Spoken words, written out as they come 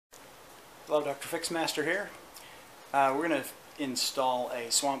Hello, Dr. Fixmaster here. We're going to install a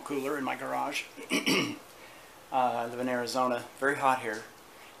swamp cooler in my garage. I live in Arizona, very hot here,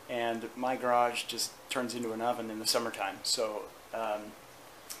 and my garage just turns into an oven in the summertime. So an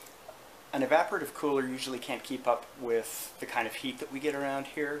evaporative cooler usually can't keep up with the kind of heat that we get around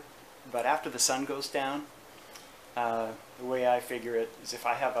here, but after the sun goes down, the way I figure it is if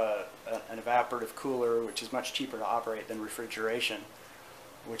I have an evaporative cooler, which is much cheaper to operate than refrigeration,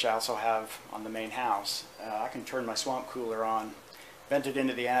 which I also have on the main house, I can turn my swamp cooler on, vent it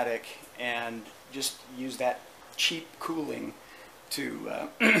into the attic, and just use that cheap cooling to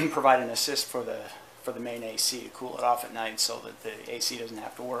provide an assist for the main AC to cool it off at night, so that the AC doesn't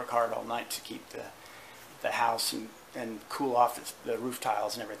have to work hard all night to keep the house and cool off the roof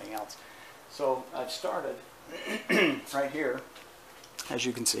tiles and everything else. So I've started right here, as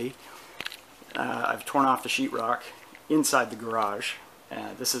you can see. I've torn off the sheetrock inside the garage.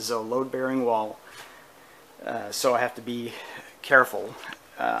 This is a load-bearing wall, so I have to be careful.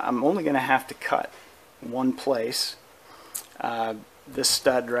 I'm only going to have to cut one place. This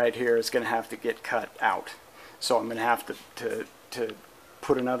stud right here is going to have to get cut out, so I'm going to have to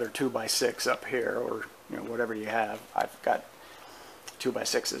put another 2x6 up here, or whatever you have. I've got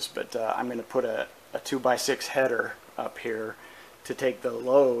 2x6s, but I'm going to put a 2x6 header up here to take the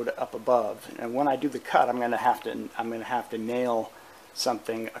load up above. And when I do the cut, I'm going to have to nail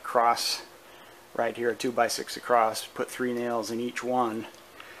something across right here, a 2x6 across, put 3 nails in each one,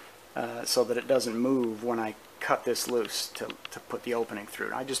 so that it doesn't move when I cut this loose to put the opening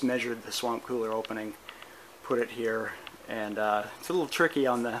through. I just measured the swamp cooler opening, put it here, and it's a little tricky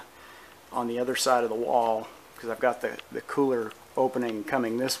on the other side of the wall because I've got the cooler opening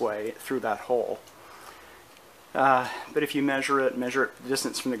coming this way through that hole. But if you measure it the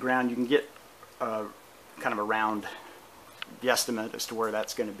distance from the ground, you can get kind of a round guesstimate as to where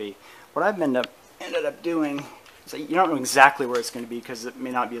that's going to be. What I've ended up doing is you don't know exactly where it's going to be because it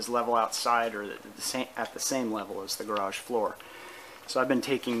may not be as level outside or at the same level as the garage floor. So I've been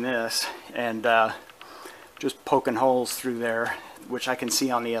taking this and just poking holes through there, which I can see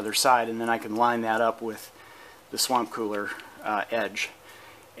on the other side, and then I can line that up with the swamp cooler edge.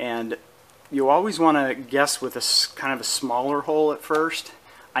 And you always want to guess with a kind of a smaller hole at first.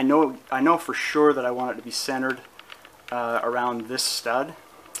 I know for sure that I want it to be centered around this stud,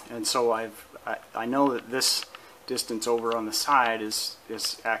 and so I know that this distance over on the side is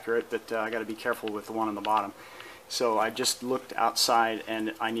accurate, but I got to be careful with the one on the bottom. So I just looked outside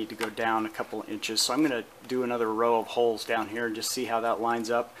and I need to go down a couple inches, so I'm going to do another row of holes down here and just see how that lines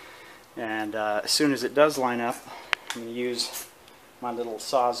up. And as soon as it does line up, I'm going to use my little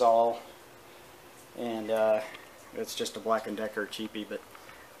Sawzall, and it's just a Black & Decker cheapie, but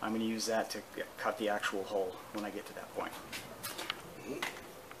I'm going to use that to cut the actual hole when I get to that point.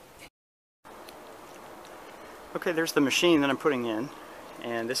 Okay, there's the machine that I'm putting in,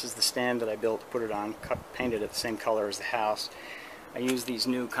 and this is the stand that I built to put it on, painted it the same color as the house. I use these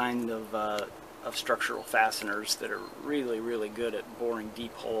new kind of structural fasteners that are really, really good at boring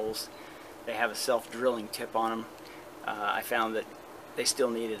deep holes. They have a self-drilling tip on them. I found that they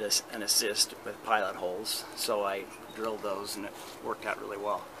still needed an assist with pilot holes, so I drilled those and it worked out really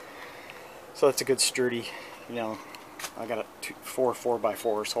well. So it's a good sturdy, I got 4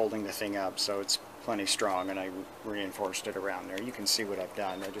 4x4s holding the thing up, so it's plenty strong, and I reinforced it around there. You can see what I've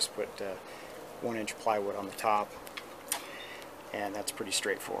done. I just put 1-inch plywood on the top, and that's pretty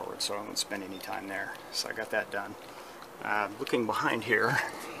straightforward, so I won't spend any time there. So I got that done. Looking behind here,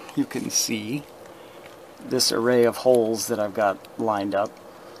 you can see this array of holes that I've got lined up,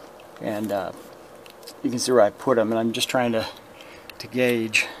 and you can see where I put them, and I'm just trying to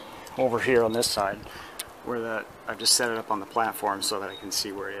gauge over here on this side where I've just set it up on the platform so that I can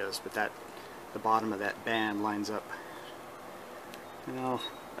see where it is, but the bottom of that band lines up.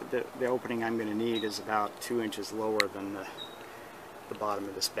 The opening I'm going to need is about 2 inches lower than the bottom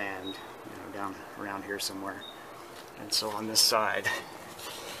of this band, down around here somewhere. And so on this side,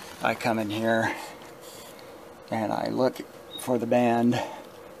 I come in here and I look for the band.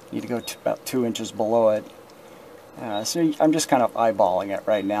 Need to go to about 2 inches below it. So I'm just kind of eyeballing it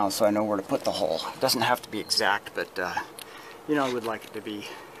right now so I know where to put the hole. It doesn't have to be exact, but I would like it to be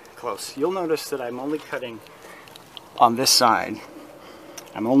close. You'll notice that I'm only cutting on this side.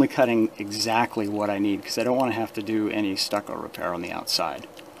 I'm only cutting exactly what I need because I don't want to have to do any stucco repair on the outside.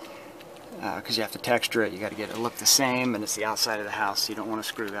 Because you have to texture it, you got to get it to look the same, and it's the outside of the house, so you don't want to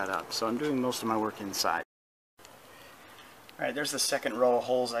screw that up. So I'm doing most of my work inside. Alright, there's the second row of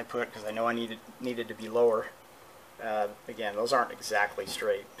holes I put because I know I needed to be lower. Again, those aren't exactly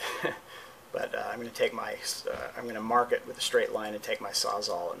straight, but I'm going to mark it with a straight line and take my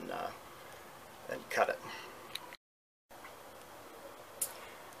Sawzall and and cut it.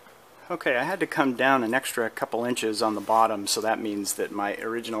 Okay, I had to come down an extra couple inches on the bottom, so that means that my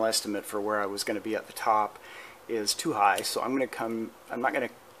original estimate for where I was going to be at the top is too high. So I'm not going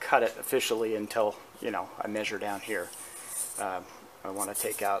to cut it officially until, you know, I measure down here. I want to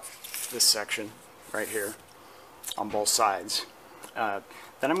take out this section right here on both sides. Then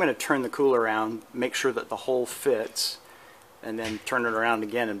I'm going to turn the cooler around, make sure that the hole fits, and then turn it around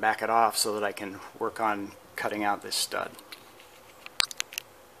again and back it off so that I can work on cutting out this stud.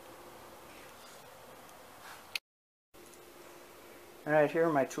 Alright, here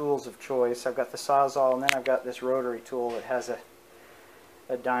are my tools of choice. I've got the Sawzall, and then I've got this rotary tool that has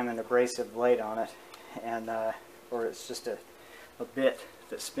a diamond abrasive blade on it, and or it's just a bit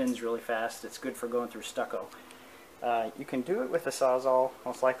that spins really fast. It's good for going through stucco. You can do it with a Sawzall,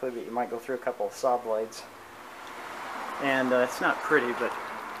 most likely, but you might go through a couple of saw blades. And it's not pretty, but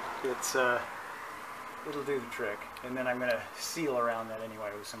it'll do the trick. And then I'm going to seal around that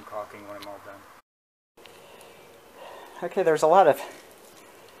anyway with some caulking when I'm all done. Okay, there's a lot of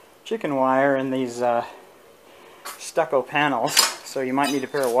chicken wire in these stucco panels, so you might need a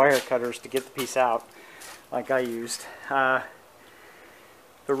pair of wire cutters to get the piece out, like I used. The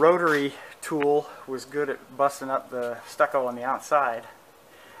rotary tool was good at busting up the stucco on the outside,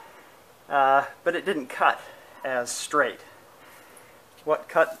 but it didn't cut as straight. What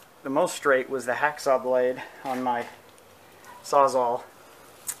cut the most straight was the hacksaw blade on my Sawzall.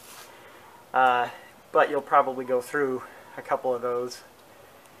 But you'll probably go through a couple of those.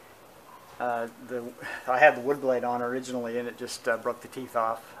 I had the wood blade on originally, and it just broke the teeth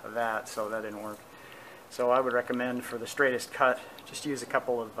off of that, so that didn't work. So I would recommend, for the straightest cut, just use a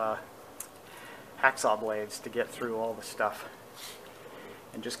couple of hacksaw blades to get through all the stuff,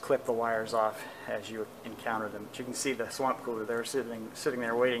 and just clip the wires off as you encounter them. But you can see the swamp cooler there sitting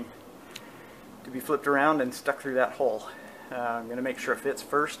there waiting to be flipped around and stuck through that hole. I'm going to make sure it fits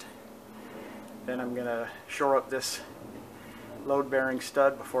first. Then I'm going to shore up this load-bearing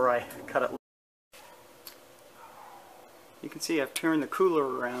stud before I cut it. You can see I've turned the cooler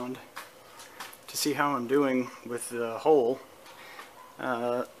around to see how I'm doing with the hole.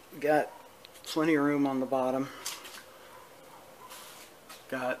 Got plenty of room on the bottom.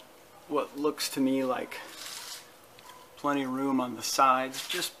 Got what looks to me like plenty of room on the sides,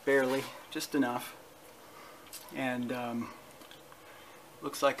 just barely, just enough. And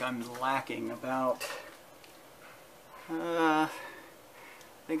looks like I'm lacking about, I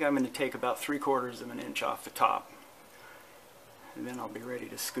think I'm going to take about 3/4 of an inch off the top, and then I'll be ready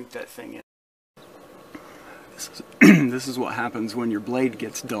to scoot that thing in. This is what happens when your blade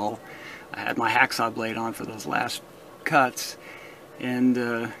gets dull. I had my hacksaw blade on for those last cuts,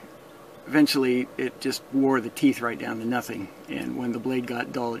 and eventually it just wore the teeth right down to nothing, and when the blade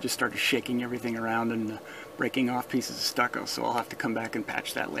got dull it just started shaking everything around and breaking off pieces of stucco, so I'll have to come back and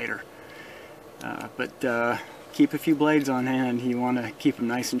patch that later. But keep a few blades on hand. You want to keep them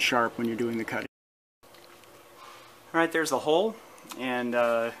nice and sharp when you're doing the cutting. Alright, there's the hole, and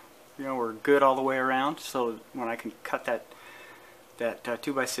you know, we're good all the way around, so when I can cut that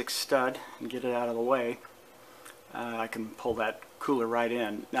 2x6 stud and get it out of the way, I can pull that cooler right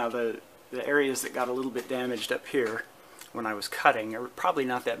in. Now the areas that got a little bit damaged up here when I was cutting are probably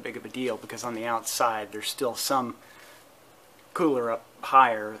not that big of a deal, because on the outside there's still some cooler up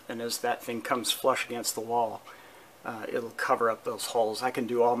higher, and as that thing comes flush against the wall, it'll cover up those holes. I can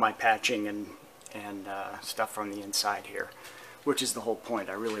do all my patching and stuff from the inside here, which is the whole point.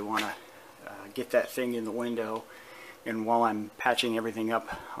 I really want to get that thing in the window, and while I'm patching everything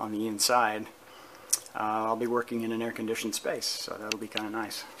up on the inside, I'll be working in an air-conditioned space, so that'll be kind of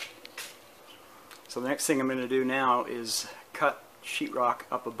nice. So the next thing I'm going to do now is cut sheetrock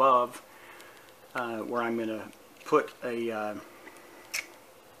up above, where I'm going to put a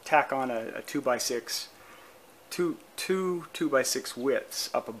tack on a 2x6, two 2x6 widths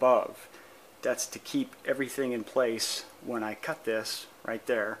up above. That's to keep everything in place when I cut this right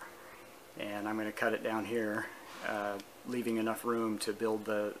there, and I'm going to cut it down here, leaving enough room to build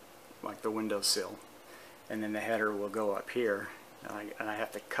the windowsill, and then the header will go up here, and I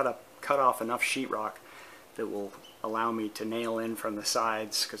have to cut off enough sheetrock that will allow me to nail in from the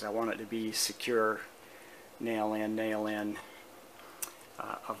sides, because I want it to be secure, nail in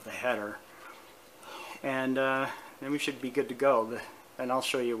of the header, and then we should be good to go. And I'll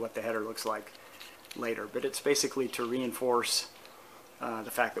show you what the header looks like later, but it's basically to reinforce the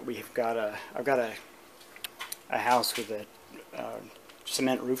fact that I've got a house with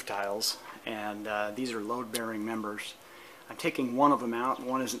cement roof tiles, and these are load-bearing members. I'm taking one of them out.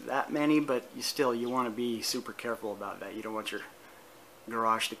 One isn't that many, but you want to be super careful about that. You don't want your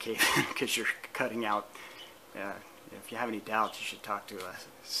garage to cave in because you're cutting out. If you have any doubts, you should talk to a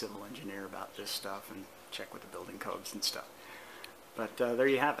civil engineer about this stuff and check with the building codes and stuff. But there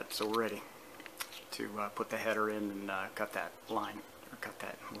you have it. So we're ready to put the header in and cut that line, or cut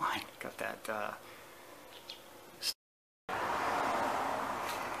that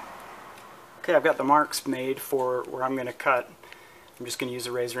Okay, I've got the marks made for where I'm going to cut. I'm just going to use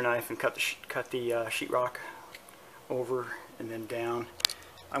a razor knife and cut the sheetrock over and then down.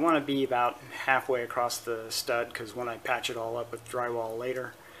 I want to be about halfway across the stud because when I patch it all up with drywall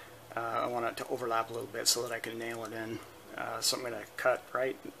later, I want it to overlap a little bit so that I can nail it in. So I'm going to cut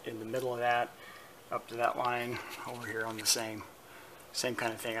right in the middle of that, up to that line, over here on the same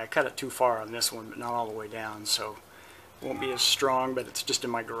kind of thing. I cut it too far on this one, but not all the way down, so it won't be as strong, but it's just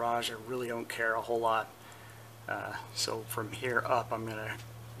in my garage. I really don't care a whole lot. So from here up, I'm going to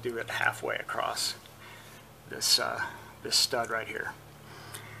do it halfway across this stud right here.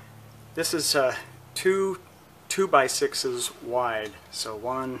 This is 2 2x6s wide, so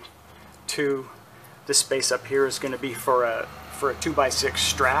 1, 2. This space up here is going to be for a 2x6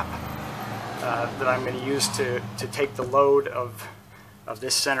 strap that I'm going to use to take the load of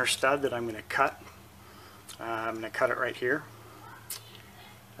this center stud that I'm going to cut. I'm going to cut it right here.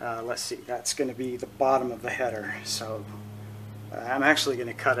 Let's see, that's going to be the bottom of the header, so I'm actually going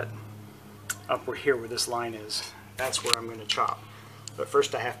to cut it up here where this line is. That's where I'm going to chop. But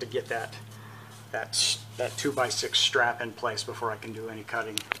first I have to get that 2x6 strap in place before I can do any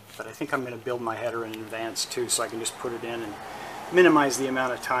cutting. But I think I'm going to build my header in advance too, so I can just put it in and minimize the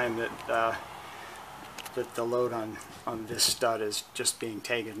amount of time that the load on this stud is just being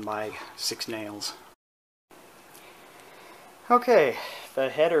taken by 6 nails. Okay, the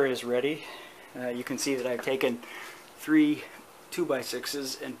header is ready. You can see that I've taken 3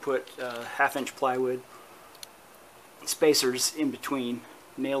 2x6s and put 1/2 inch plywood spacers in between,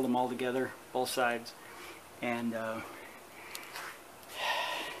 nailed them all together, both sides, and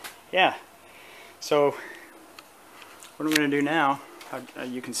yeah. So what I'm going to do now,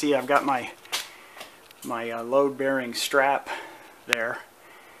 you can see I've got my load-bearing strap there.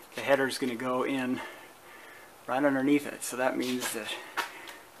 The header is going to go in right underneath it, so that means that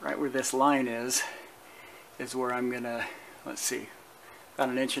right where this line is where I'm going to, let's see, about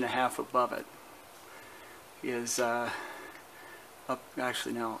 1.5 inches above it is up,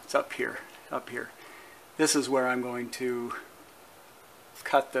 actually no, it's up here. This is where I'm going to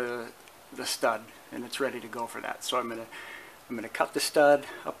cut the stud, and it's ready to go for that. So I'm going to cut the stud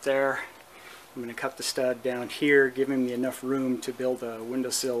up there. I'm going to cut the stud down here, giving me enough room to build a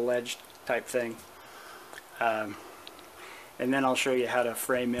windowsill ledge type thing. And then I'll show you how to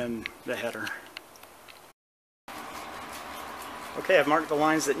frame in the header. Okay, I've marked the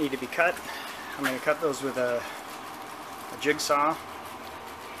lines that need to be cut. I'm going to cut those with a jigsaw,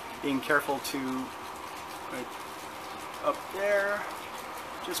 being careful to right up there,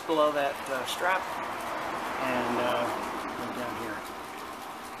 just below that strap, and right down here.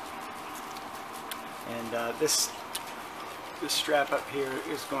 And this strap up here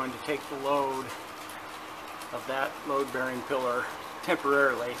is going to take the load of that load-bearing pillar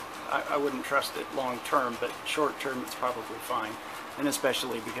temporarily. I wouldn't trust it long term, but short term it's probably fine, and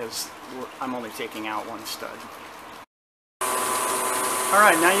especially because I'm only taking out one stud.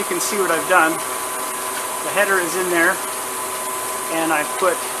 Alright, now you can see what I've done. The header is in there, and I've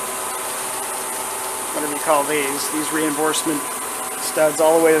put, whatever you call these reinforcement studs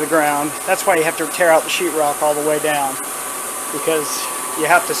all the way to the ground. That's why you have to tear out the sheetrock all the way down, because you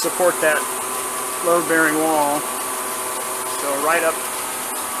have to support that load-bearing wall. So right up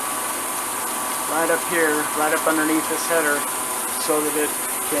here, right up underneath this header, so that it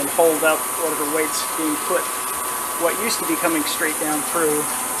can hold up whatever weight's being put. What used to be coming straight down through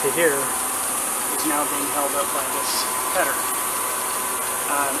to here is now being held up by this header.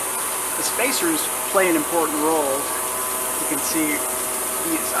 The spacers play an important role. You can see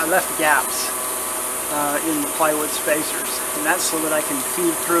I left gaps in the plywood spacers, and that's so that I can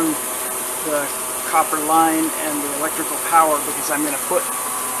feed through the copper line and the electrical power, because I'm going to put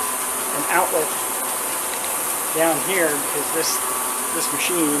an outlet down here, because this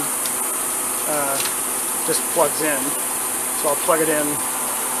machine just plugs in. So I'll plug it in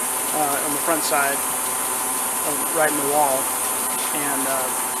on the front side, right in the wall, and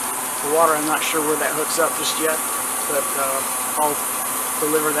the water, I'm not sure where that hooks up just yet, but I'll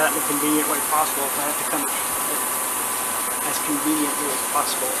deliver that in a convenient way possible if I have to come as conveniently as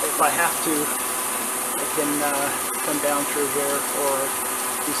possible. If I have to, I can come down through here or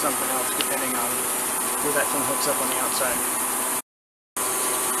do something else depending on where that thing hooks up on the outside.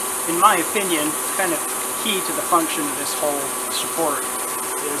 In my opinion, kind of key to the function of this whole support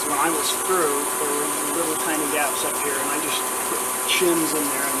final screw, there were little tiny gaps up here, and I just put shims in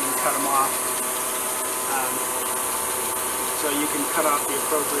there and then cut them off. So you can cut off the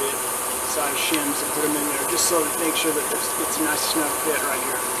appropriate size shims and put them in there, just so to make sure that it's a nice snug fit right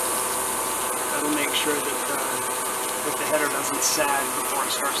here. That'll make sure that the header doesn't sag before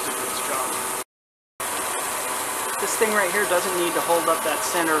it starts to do its job. This thing right here doesn't need to hold up that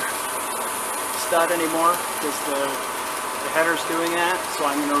center stud anymore, because the header's doing that, so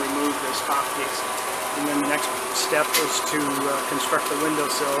I'm going to remove this top piece. And then the next step is to construct the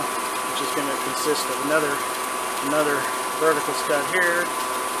windowsill, which is going to consist of another vertical stud here,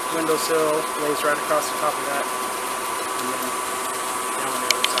 windowsill lays right across the top of that, and then down on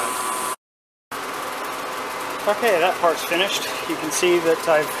the other side. Okay, that part's finished. You can see that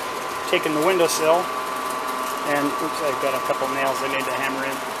I've taken the windowsill, and oops, I've got a couple nails I need to hammer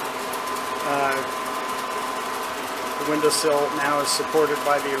in. The windowsill now is supported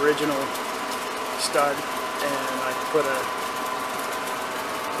by the original stud, and I put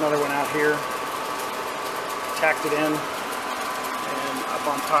another one out here, tacked it in, and up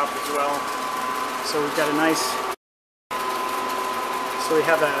on top as well. So we've got a nice, so we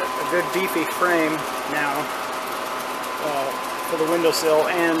have a good beefy frame now for the windowsill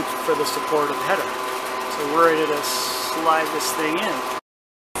and for the support of the header. So we're ready to slide this thing in.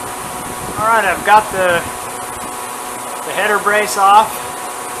 Alright, I've got the header brace off,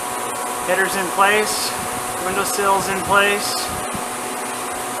 header's in place, windowsill's in place.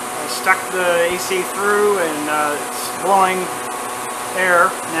 I stuck the AC through, and it's blowing air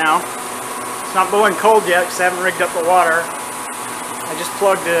now. It's not blowing cold yet because I haven't rigged up the water. I just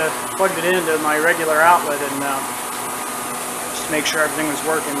plugged it into my regular outlet and just to make sure everything was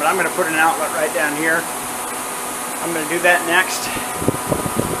working. But I'm going to put an outlet right down here. I'm going to do that next.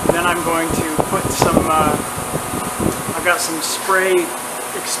 And then I'm going to put some, I've got some spray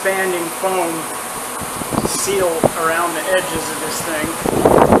expanding foam to seal around the edges of this thing.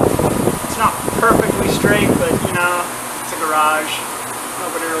 It's not perfectly straight, but you know, it's a garage.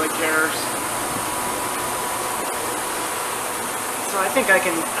 Nobody really cares. So I think I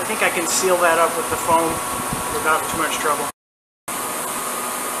can seal that up with the foam without too much trouble.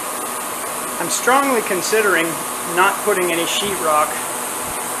 I'm strongly considering not putting any sheetrock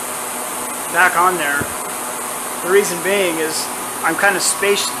back on there. The reason being is I'm kind of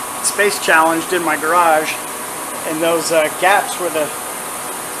space challenged in my garage, and those gaps where the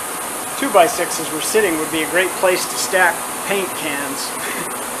 2x6s were sitting would be a great place to stack paint cans.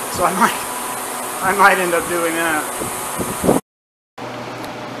 So I might end up doing that.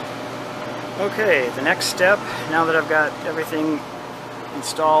 Okay, the next step, now that I've got everything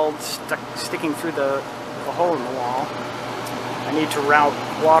installed, sticking through the hole in the wall, I need to route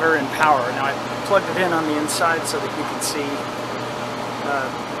water and power. Now I plugged it in on the inside so that you can see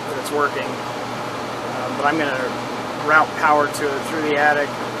that it's working, but I'm going to route power to it through the attic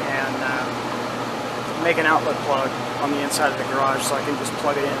and make an outlet plug on the inside of the garage so I can just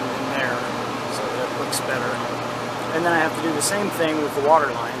plug it in there so that it looks better. And then I have to do the same thing with the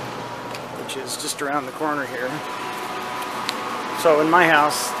water line, which is just around the corner here. So in my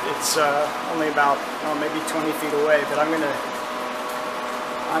house, it's only about maybe 20 feet away, but I'm going to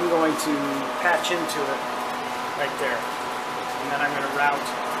patch into it right there, and then I'm going to route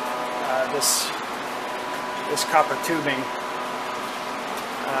this copper tubing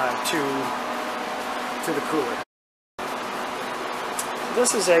to the cooler.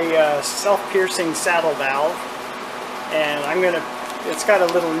 This is a self-piercing saddle valve, and it's got a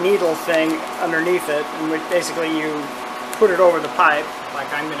little needle thing underneath it, and basically you put it over the pipe,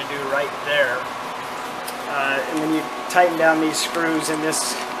 like I'm going to do right there, and then you tighten down these screws, and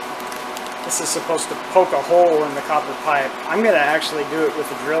this is supposed to poke a hole in the copper pipe. I'm going to actually do it with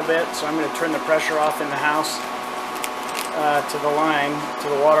a drill bit, so I'm going to turn the pressure off in the house to the line, to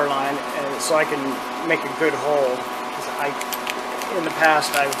the water line, and so I can make a good hole. In the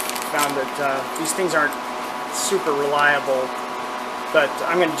past I've found that these things aren't super reliable, but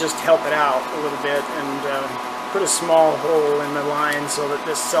I'm going to just help it out a little bit and put a small hole in the line so that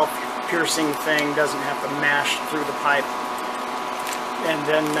this self-piercing thing doesn't have to mash through the pipe. And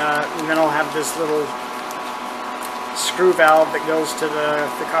then I'll have this little screw valve that goes to the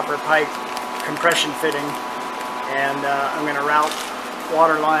copper pipe compression fitting, and I'm going to route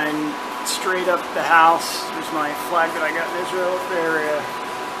water line straight up the house. There's my flag that I got in Israel there.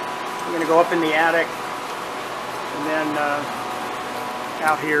 I'm going to go up in the attic, and then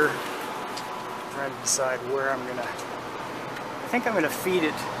out here, trying to decide where I'm going to. I think I'm going to feed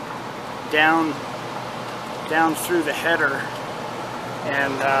it down through the header,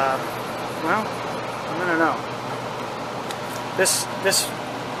 and well, I don't know. This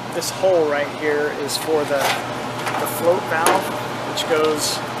this hole right here is for the float valve, which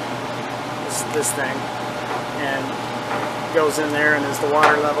goes this thing, and goes in there, and as the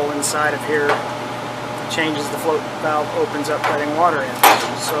water level inside of here changes, the float valve opens up, letting water in.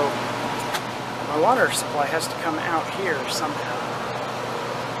 So my water supply has to come out here somehow.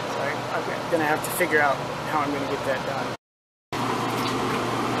 So I'm going to have to figure out how I'm going to get that done.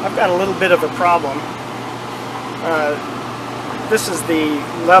 I've got a little bit of a problem. This is the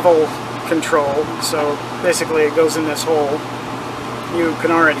level control, so basically it goes in this hole. You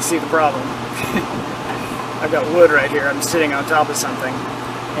can already see the problem. I've got wood right here. I'm sitting on top of something,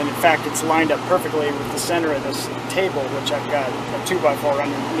 and in fact it's lined up perfectly with the center of this table, which I've got a 2x4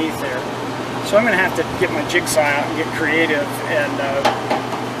 underneath there. So I'm going to have to get my jigsaw out and get creative and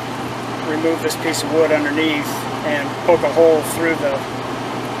remove this piece of wood underneath and poke a hole through the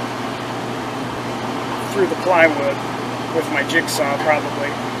plywood with my jigsaw, probably,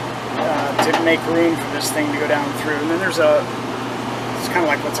 to make room for this thing to go down through. And then there's it's kind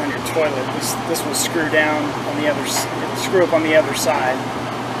of like what's on your toilet. This will screw down on the other, it'll screw up on the other side,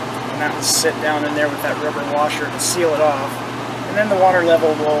 and that will sit down in there with that rubber washer to seal it off. And then the water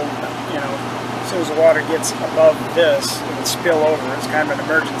level will, you know, as soon as the water gets above this, it will spill over. It's kind of an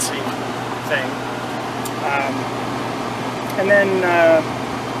emergency thing. And then,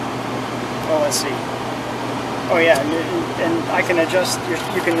 well, let's see. Oh yeah, and I can adjust.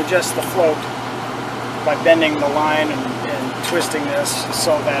 You can adjust the float by bending the line and twisting this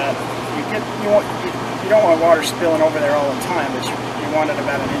so that you don't want water spilling over there all the time, but you want it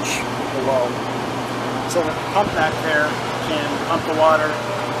about an inch below. So the pump back there can pump the water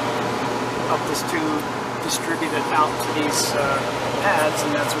up this tube, distribute it out to these pads,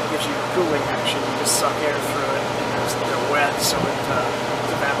 and that's what gives you cooling action. You just suck air through it, and they're wet, so it's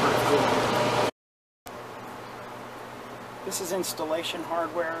evaporative cooling. This is installation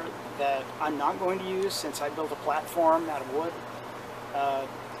hardware that I'm not going to use since I built a platform out of wood.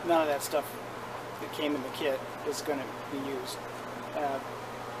 None of that stuff that came in the kit is going to be used.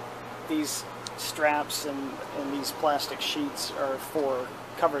 These straps and these plastic sheets are for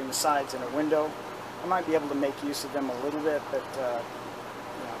covering the sides in a window. I might be able to make use of them a little bit, but you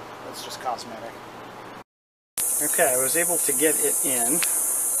know, that's just cosmetic. Okay, I was able to get it in.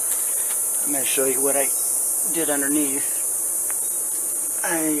 I'm going to show you what I did underneath.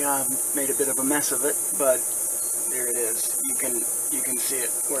 I made a bit of a mess of it, but there it is. You can see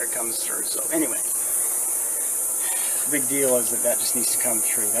it where it comes through. So anyway, the big deal is that just needs to come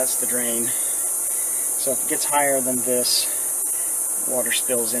through. That's the drain. So if it gets higher than this, water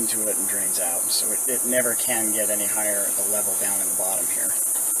spills into it and drains out. So it never can get any higher at the level down in the bottom here.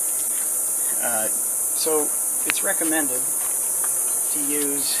 So it's recommended to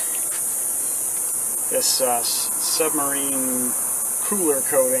use this submarine cooler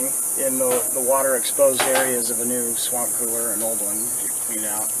coating in the water exposed areas of a new swamp cooler, an old one. You clean it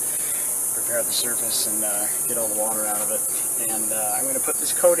out, prepare the surface, and get all the water out of it. And I'm going to put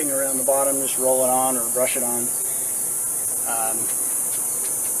this coating around the bottom, just roll it on or brush it on.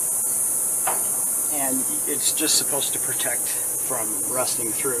 And it's just supposed to protect from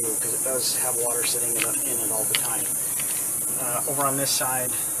rusting through, because it does have water sitting in it all the time. Over on this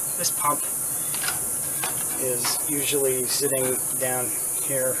side, this pump is usually sitting down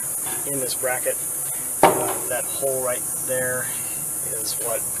here in this bracket. That hole right there is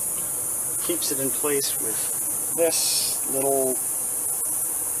what keeps it in place with this little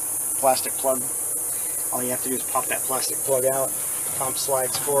plastic plug. All you have to do is pop that plastic plug out, pump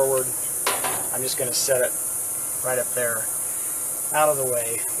slides forward. I'm just going to set it right up there out of the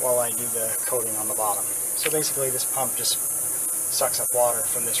way while I do the coating on the bottom. So basically this pump just sucks up water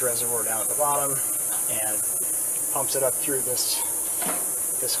from this reservoir down at the bottom and pumps it up through this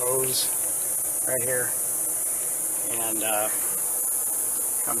hose right here, and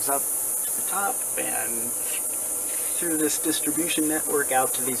comes up to the top and through this distribution network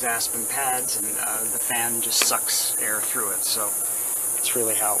out to these aspen pads, and the fan just sucks air through it. So that's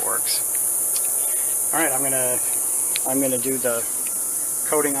really how it works. All right, I'm gonna do the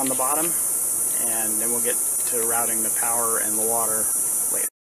coating on the bottom, and then we'll get to routing the power and the water later.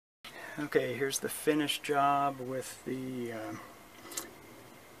 Okay, here's the finished job with the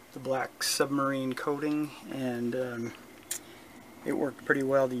black submarine coating, and it worked pretty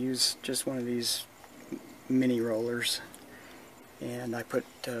well to use just one of these mini rollers, and I put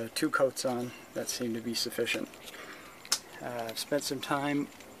 2 coats on. That seemed to be sufficient. I've spent some time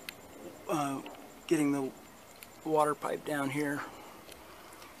getting the water pipe down here.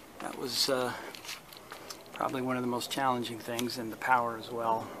 That was probably one of the most challenging things, and the power as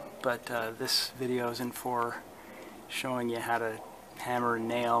well. But this video isn't for showing you how to hammer and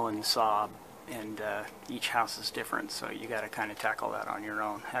nail and saw, and each house is different, so you got to kind of tackle that on your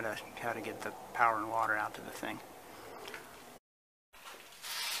own, how to get the power and water out to the thing.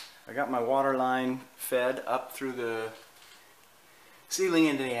 I got my water line fed up through the ceiling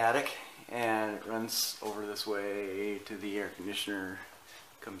into the attic, and it runs over this way to the air conditioner,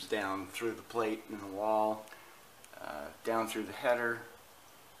 comes down through the plate in the wall, down through the header.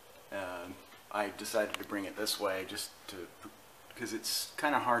 I decided to bring it this way just because it's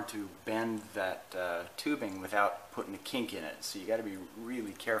kind of hard to bend that tubing without putting a kink in it, so you got to be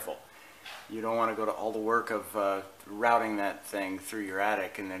really careful. You don't want to go to all the work of routing that thing through your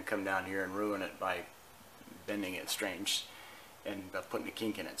attic and then come down here and ruin it by bending it strange and putting a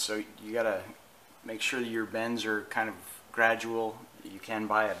kink in it. So you got to make sure that your bends are kind of gradual. You can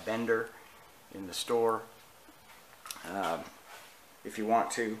buy a bender in the store if you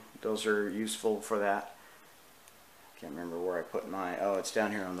want to. Those are useful for that. Can't remember where I put my, oh, it's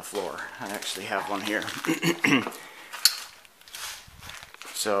down here on the floor. I actually have one here.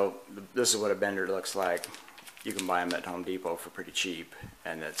 So this is what a bender looks like. You can buy them at Home Depot for pretty cheap,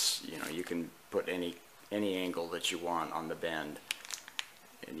 and it's, you know, you can put any angle that you want on the bend,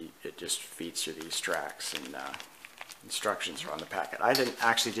 and it just feeds you these tracks, and instructions are on the packet. I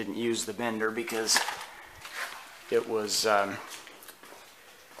actually didn't use the bender because it was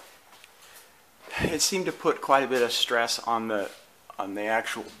it seemed to put quite a bit of stress on the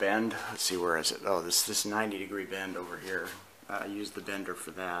actual bend. Let's see, where is it? Oh, this 90-degree bend over here. I used the bender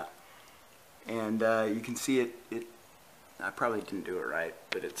for that, and you can see it. I probably didn't do it right,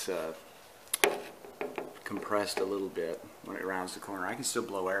 but it's compressed a little bit when it rounds the corner. I can still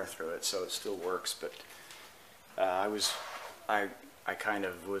blow air through it, so it still works. But I kind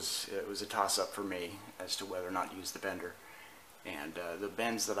of was. It was a toss-up for me as to whether or not to use the bender, and the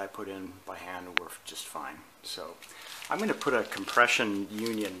bends that I put in by hand were just fine. So I'm going to put a compression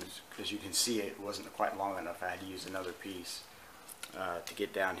union, because you can see it wasn't quite long enough. I had to use another piece to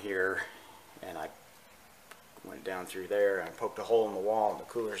get down here, and I went down through there and I poked a hole in the wall, and the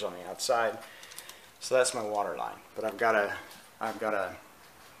cooler's on the outside. So that's my water line. But I've got to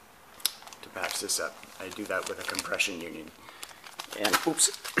patch this up. I do that with a compression union. And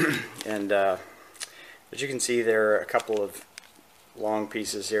oops, and as you can see, there are a couple of long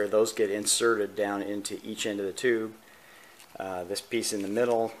pieces here. Those get inserted down into each end of the tube. This piece in the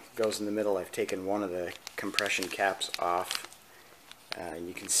middle goes in the middle. I've taken one of the compression caps off. And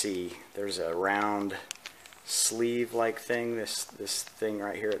you can see there's a round sleeve-like thing, this thing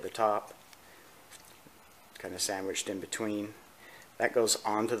right here at the top, kind of sandwiched in between. That goes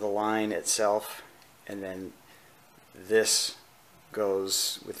onto the line itself, and then this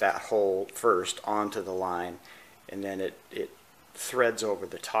goes with that hole first onto the line, and then it threads over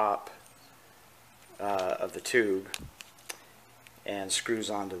the top of the tube and screws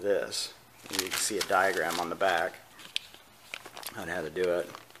onto this. And you can see a diagram on the back on how to do it.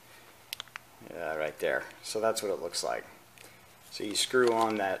 Right there. So that's what it looks like. So you screw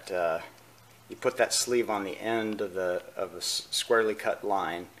on that, you put that sleeve on the end of a squarely cut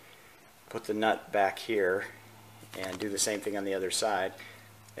line, put the nut back here, and do the same thing on the other side,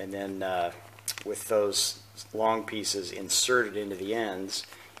 and then with those long pieces inserted into the ends,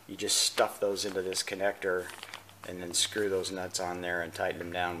 you just stuff those into this connector and then screw those nuts on there and tighten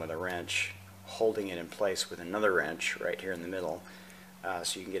them down with a wrench, holding it in place with another wrench right here in the middle,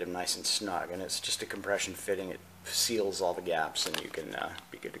 so you can get them nice and snug. And it's just a compression fitting. It seals all the gaps, and you can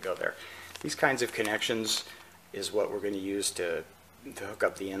be good to go there. These kinds of connections is what we're going to use to hook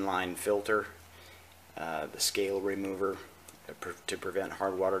up the inline filter, the scale remover to prevent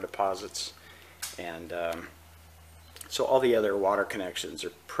hard water deposits, and so all the other water connections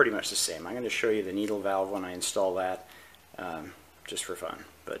are pretty much the same. I'm going to show you the needle valve when I install that, just for fun,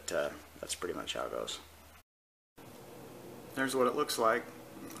 but that's pretty much how it goes. There's what it looks like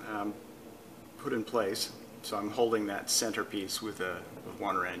put in place. So I'm holding that centerpiece with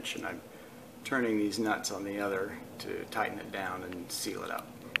one wrench, and I'm turning these nuts on the other to tighten it down and seal it up.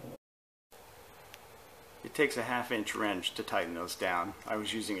 It takes a 1/2 inch wrench to tighten those down. I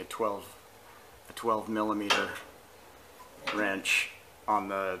was using a 12 millimeter wrench on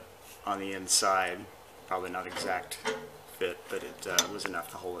the inside. Probably not exact fit, but it was enough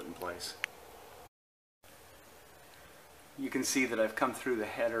to hold it in place. You can see that I've come through the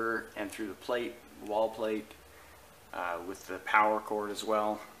header and through the plate, wall plate, with the power cord as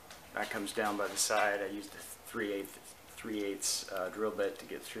well. That comes down by the side. I used a 3/8 drill bit to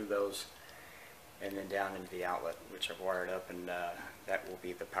get through those, and then down into the outlet, which I've wired up, and that will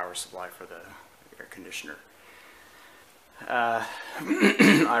be the power supply for the air conditioner.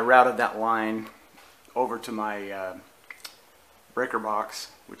 I routed that line over to my breaker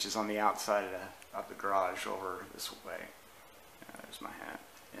box, which is on the outside of the garage over this way. There's my hat.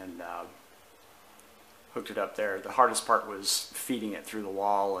 And hooked it up there. The hardest part was feeding it through the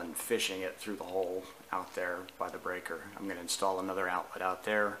wall and fishing it through the hole out there by the breaker. I'm going to install another outlet out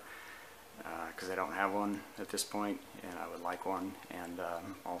there because I don't have one at this point, and I would like one. And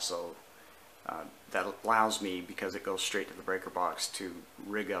also that allows me, because it goes straight to the breaker box, to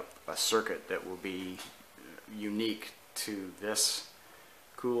rig up a circuit that will be unique to this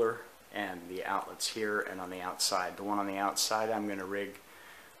cooler and the outlets here and on the outside. The one on the outside I'm going to rig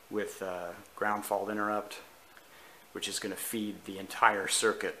with ground fault interrupt, which is going to feed the entire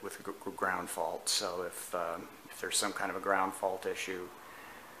circuit with ground fault. So if there's some kind of a ground fault issue,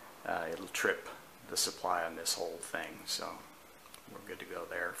 it'll trip the supply on this whole thing. So we're good to go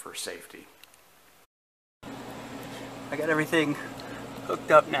there for safety. I got everything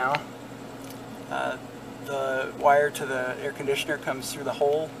hooked up now. The wire to the air conditioner comes through the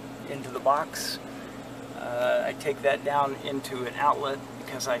hole into the box. I take that down into an outlet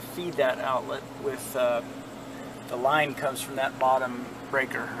because I feed that outlet with the line comes from that bottom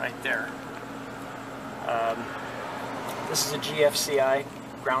breaker right there. This is a GFCI,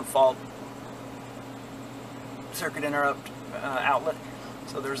 ground fault circuit interrupt outlet.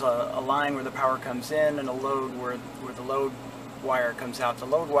 So there's a line where the power comes in and a load where the load wire comes out. The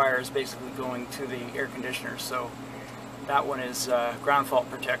load wire is basically going to the air conditioner, so that one is ground fault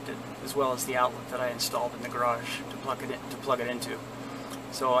protected, as well as the outlet that I installed in the garage to plug it into.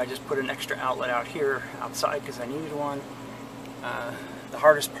 So I just put an extra outlet out here outside because I needed one. The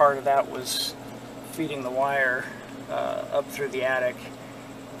hardest part of that was feeding the wire up through the attic,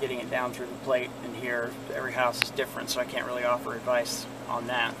 getting it down through the plate in here. Every house is different, so I can't really offer advice on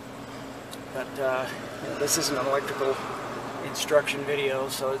that. But you know, this isn't an electrical instruction video,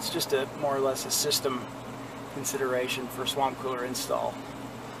 so it's just more or less a system consideration for swamp cooler install.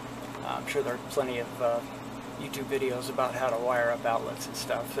 I'm sure there are plenty of YouTube videos about how to wire up outlets and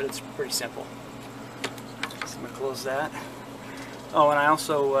stuff, but it's pretty simple. So I'm going to close that. Oh, and I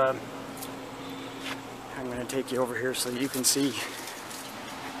also, I'm going to take you over here so you can see,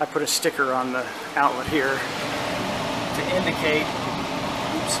 I put a sticker on the outlet here to indicate,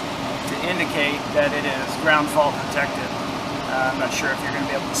 that it is ground fault protected. I'm not sure if you're going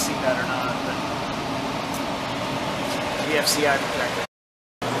to be able to see that or not, but GFCI protected.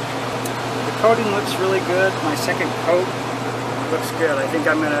 The coating looks really good. My second coat looks good. I think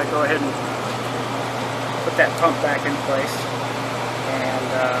I'm going to go ahead and put that pump back in place and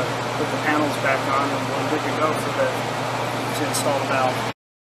put the panels back on, and we're good to go to install the valve.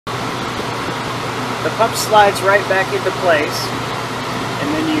 The pump slides right back into place,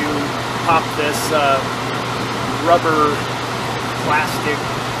 and then you pop this rubber plastic,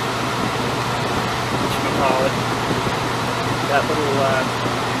 whatchamacallit, that little,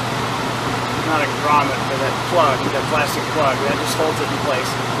 not a grommet, but that plug, that plastic plug, that just holds it in place.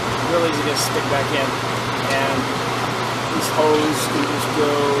 Real easy to stick back in. And this hose can just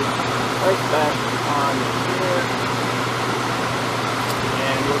go right back on here.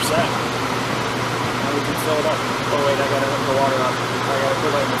 And we're set. Now we can fill it up. Oh wait, I gotta hook the water up. I gotta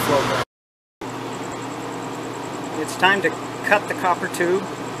put it in the flow back. It's time to cut the copper tube.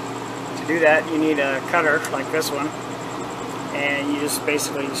 To do that, you need a cutter like this one, and you just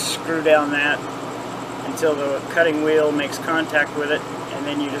basically screw down that until the cutting wheel makes contact with it, and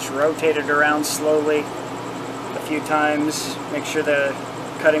then you just rotate it around slowly a few times. Make sure the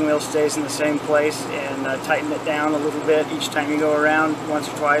cutting wheel stays in the same place, and tighten it down a little bit each time you go around, once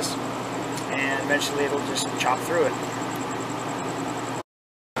or twice, and eventually it'll just chop through it.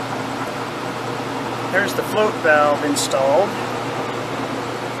 There's the float valve installed.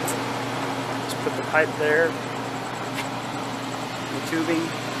 Just put the pipe there, the tubing,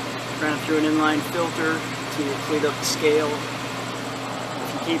 ran through an inline filter to clean up the scale.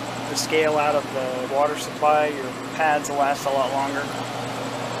 If you keep the scale out of the water supply, your pads will last a lot longer.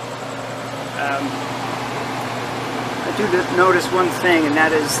 I do notice one thing, and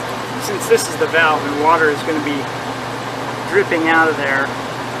that is, since this is the valve and water is going to be dripping out of there,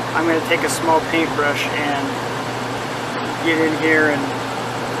 I'm going to take a small paintbrush and get in here and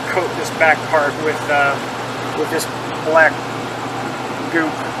coat this back part with this black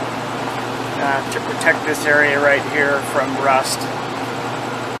goop to protect this area right here from rust.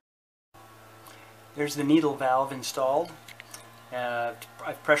 There's the needle valve installed.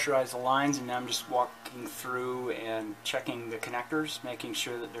 I've pressurized the lines, and now I'm just walking through and checking the connectors, making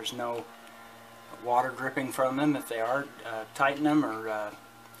sure that there's no water dripping from them. If they are, tighten them, or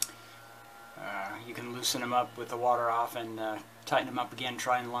you can loosen them up with the water off and tighten them up again.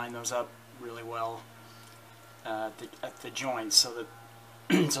 Try and line those up really well. at the joints so that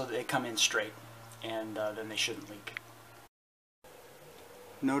so that they come in straight, and then they shouldn't leak.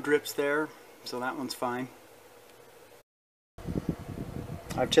 No drips there, so that one's fine.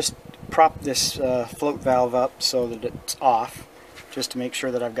 I've just propped this float valve up so that it's off, just to make sure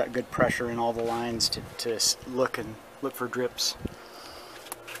that I've got good pressure in all the lines to look for drips.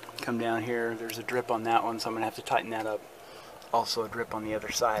 Come down here, there's a drip on that one, so I'm going to have to tighten that up. Also a drip on the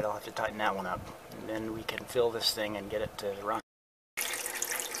other side, I'll have to tighten that one up. And then we can fill this thing and get it to run.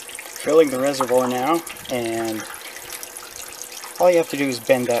 Filling the reservoir now, and all you have to do is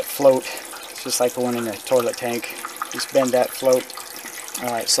bend that float. It's just like one in a toilet tank. Just bend that float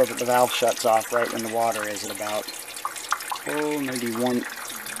so that the valve shuts off right when the water is at about, maybe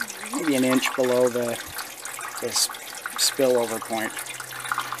an inch below the spillover point.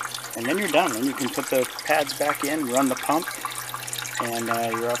 And then you're done. Then you can put the pads back in, run the pump, and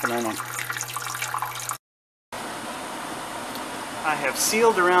you're up and running. I have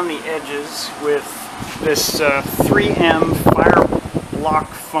sealed around the edges with this 3M fire block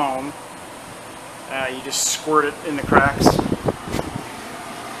foam. You just squirt it in the cracks.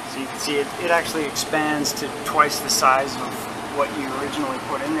 So you can see it actually expands to twice the size of what you originally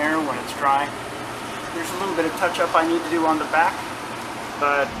put in there when it's dry. There's a little bit of touch-up I need to do on the back,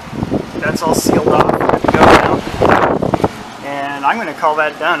 but that's all sealed off, good to go now. And I'm going to call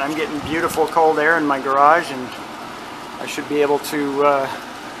that done. I'm getting beautiful cold air in my garage, and I should be able to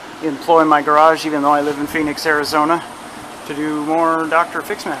employ my garage, even though I live in Phoenix, Arizona, to do more Dr.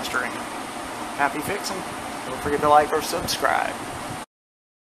 Fix Mastering. Happy fixing. Don't forget to like or subscribe.